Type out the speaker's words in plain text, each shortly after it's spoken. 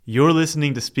You're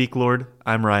listening to Speak Lord.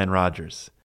 I'm Ryan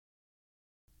Rogers.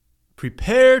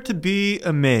 Prepare to be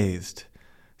amazed.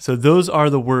 So those are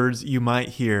the words you might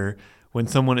hear when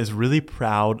someone is really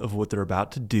proud of what they're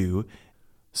about to do.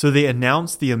 So they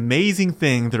announce the amazing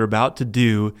thing they're about to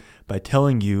do by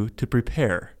telling you to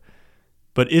prepare.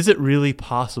 But is it really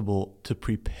possible to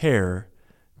prepare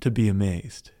to be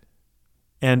amazed?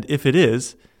 And if it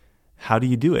is, how do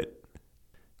you do it?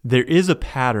 There is a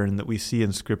pattern that we see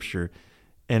in Scripture,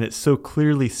 and it's so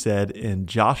clearly said in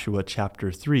Joshua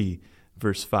chapter 3,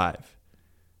 verse 5.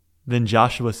 Then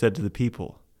Joshua said to the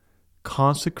people,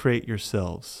 "Consecrate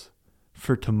yourselves,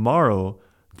 for tomorrow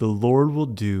the Lord will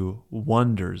do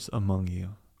wonders among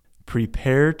you.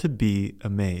 Prepare to be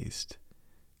amazed."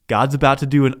 God's about to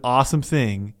do an awesome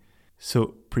thing,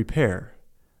 so prepare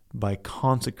by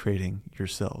consecrating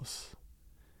yourselves.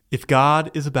 If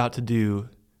God is about to do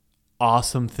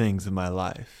awesome things in my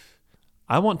life,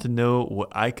 I want to know what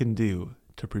I can do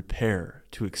to prepare,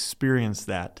 to experience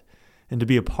that, and to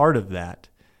be a part of that.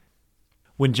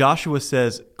 When Joshua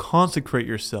says, "Consecrate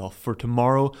yourself, for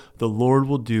tomorrow the Lord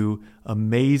will do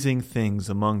amazing things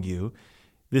among you,"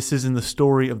 this is in the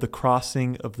story of the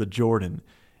crossing of the Jordan.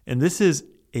 And this is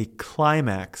a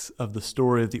climax of the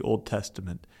story of the Old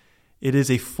Testament. It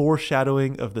is a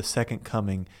foreshadowing of the second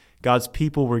coming. God's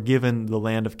people were given the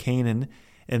land of Canaan,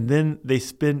 and then they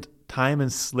spent time in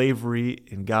slavery,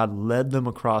 and God led them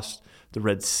across the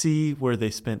Red Sea, where they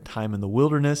spent time in the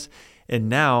wilderness. And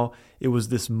now it was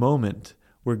this moment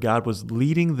where God was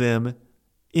leading them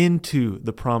into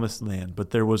the promised land, but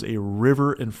there was a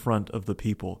river in front of the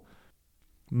people.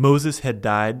 Moses had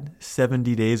died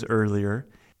 70 days earlier,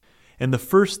 and the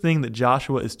first thing that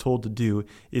Joshua is told to do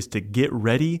is to get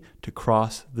ready to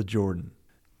cross the Jordan.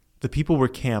 The people were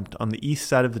camped on the east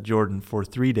side of the Jordan for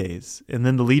 3 days, and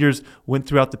then the leaders went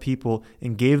throughout the people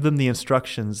and gave them the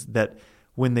instructions that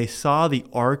when they saw the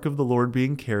ark of the Lord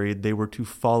being carried, they were to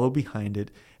follow behind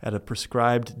it at a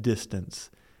prescribed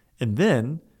distance. And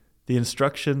then the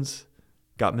instructions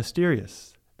got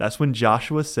mysterious. That's when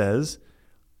Joshua says,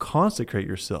 "Consecrate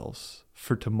yourselves,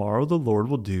 for tomorrow the Lord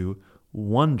will do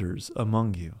wonders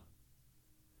among you."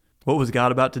 What was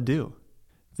God about to do?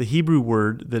 The Hebrew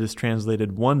word that is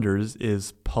translated wonders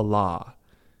is palah.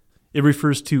 It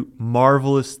refers to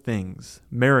marvelous things,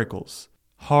 miracles,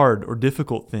 hard or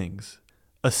difficult things,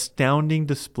 astounding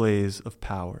displays of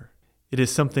power. It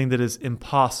is something that is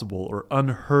impossible or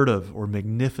unheard of or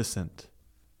magnificent.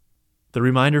 The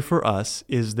reminder for us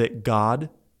is that God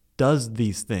does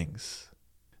these things.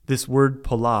 This word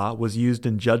palah was used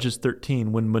in Judges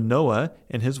 13 when Manoah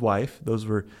and his wife, those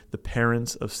were the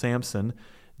parents of Samson,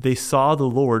 they saw the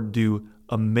Lord do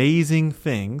amazing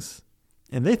things,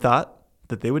 and they thought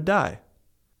that they would die.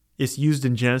 It's used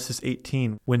in Genesis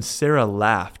 18 when Sarah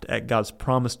laughed at God's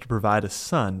promise to provide a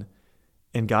son,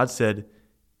 and God said,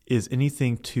 "Is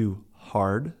anything too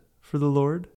hard for the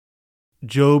Lord?"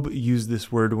 Job used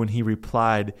this word when he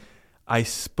replied, "I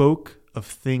spoke of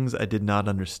things I did not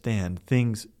understand,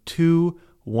 things too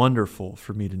wonderful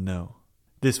for me to know."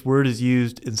 This word is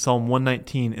used in Psalm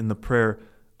 119 in the prayer,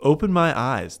 "Open my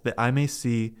eyes that I may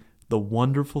see the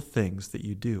wonderful things that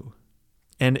you do."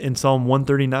 And in Psalm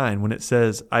 139 when it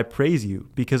says, "I praise you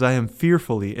because I am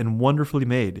fearfully and wonderfully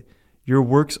made. Your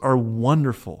works are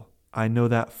wonderful. I know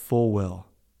that full well."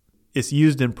 It's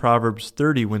used in Proverbs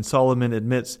 30 when Solomon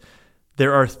admits,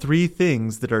 "There are 3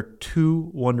 things that are too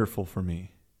wonderful for me."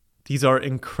 These are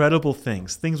incredible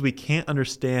things we can't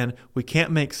understand, we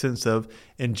can't make sense of,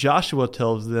 and Joshua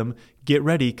tells them, get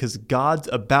ready because God's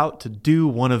about to do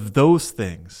one of those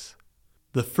things.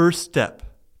 The first step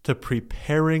to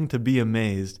preparing to be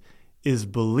amazed is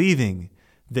believing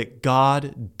that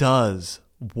God does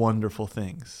wonderful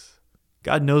things.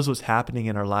 God knows what's happening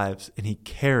in our lives, and He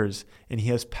cares, and He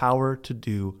has power to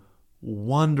do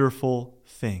wonderful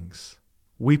things.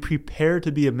 We prepare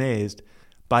to be amazed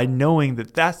by knowing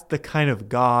that that's the kind of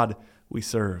God we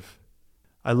serve.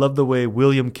 I love the way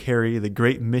William Carey, the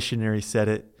great missionary, said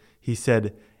it. He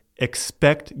said,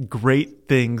 "Expect great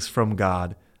things from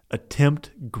God.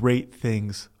 Attempt great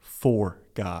things for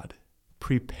God."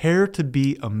 Prepare to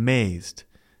be amazed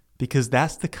because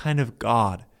that's the kind of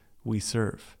God we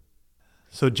serve.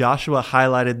 So Joshua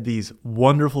highlighted these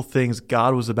wonderful things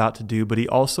God was about to do, but he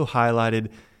also highlighted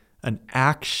an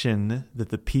action that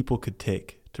the people could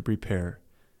take to prepare.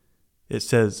 It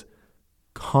says,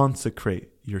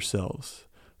 "Consecrate yourselves,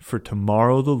 for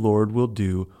tomorrow the Lord will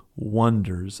do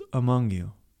wonders among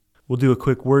you." We'll do a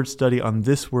quick word study on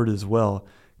this word as well.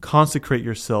 Consecrate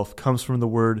yourself comes from the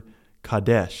word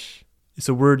kadesh. It's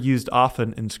a word used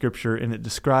often in Scripture, and it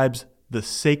describes the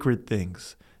sacred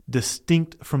things,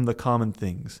 distinct from the common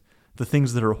things, the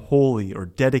things that are holy or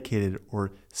dedicated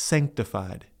or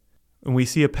sanctified. And we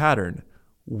see a pattern.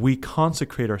 We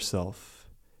consecrate ourselves,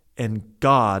 and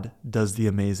God does the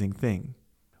amazing thing.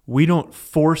 We don't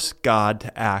force God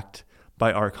to act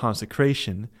by our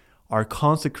consecration. Our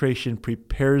consecration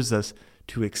prepares us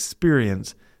to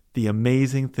experience the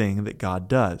amazing thing that God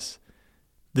does.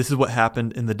 This is what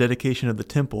happened in the dedication of the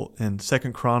temple in 2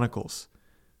 Chronicles.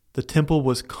 The temple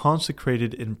was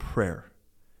consecrated in prayer,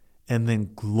 and then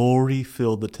glory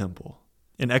filled the temple.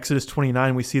 In Exodus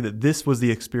 29, we see that this was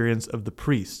the experience of the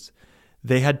priests.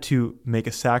 They had to make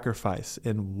a sacrifice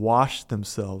and wash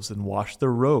themselves and wash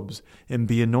their robes and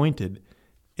be anointed.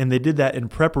 And they did that in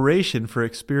preparation for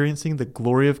experiencing the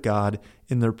glory of God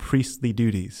in their priestly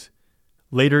duties.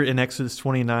 Later in Exodus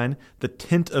 29, the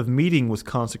tent of meeting was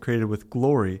consecrated with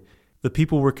glory. The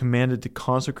people were commanded to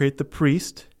consecrate the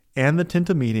priest and the tent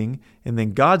of meeting, and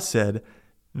then God said,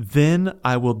 "Then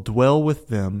I will dwell with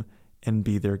them and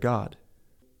be their God."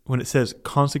 When it says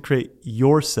consecrate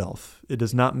yourself, it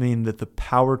does not mean that the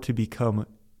power to become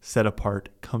set apart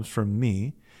comes from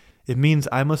me. It means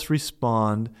I must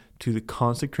respond to the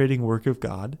consecrating work of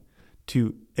God,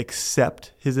 to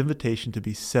accept his invitation to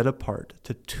be set apart,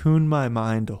 to tune my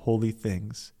mind to holy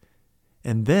things.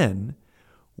 And then,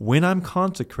 when I'm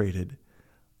consecrated,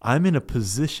 I'm in a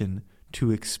position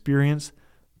to experience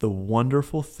the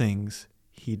wonderful things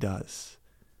he does.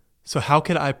 So how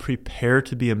could I prepare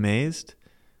to be amazed?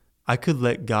 I could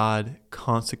let God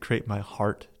consecrate my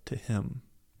heart to him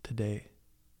today.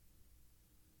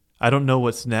 I don't know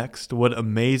what's next, what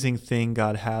amazing thing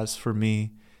God has for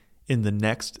me in the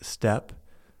next step,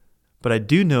 but I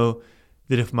do know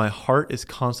that if my heart is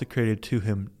consecrated to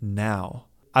him now,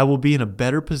 I will be in a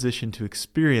better position to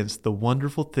experience the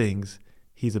wonderful things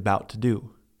he's about to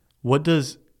do. What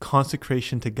does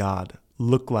consecration to God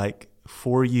look like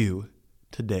for you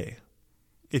today?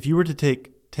 If you were to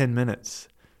take 10 minutes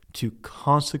to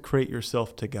consecrate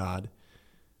yourself to God,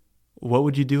 what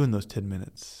would you do in those 10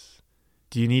 minutes?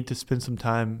 Do you need to spend some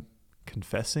time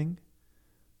confessing,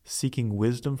 seeking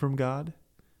wisdom from God,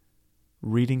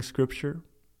 reading scripture,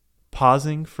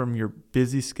 pausing from your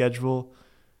busy schedule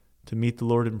to meet the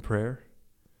Lord in prayer?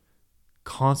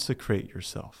 Consecrate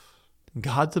yourself.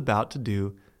 God's about to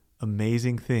do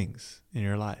amazing things in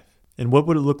your life. And what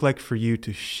would it look like for you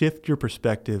to shift your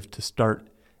perspective to start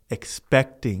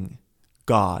expecting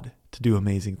God to do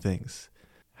amazing things?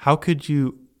 How could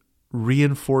you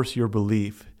reinforce your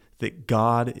belief that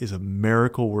God is a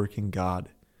miracle-working God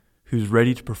who's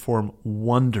ready to perform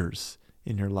wonders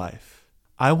in your life?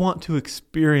 I want to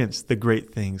experience the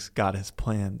great things God has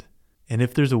planned. And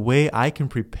if there's a way I can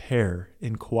prepare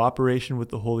in cooperation with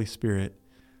the Holy Spirit,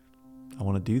 I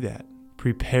want to do that.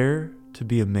 Prepare to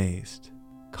be amazed.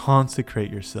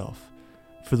 Consecrate yourself,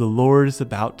 for the Lord is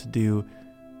about to do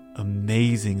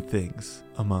amazing things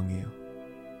among you.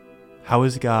 How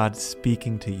is God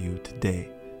speaking to you today?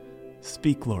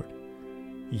 Speak, Lord.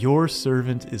 Your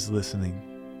servant is listening.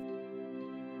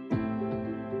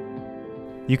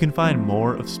 You can find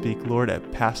more of Speak, Lord at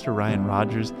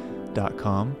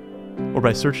PastorRyanRogers.com or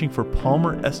by searching for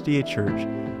Palmer SDA Church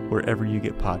wherever you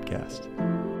get podcasts.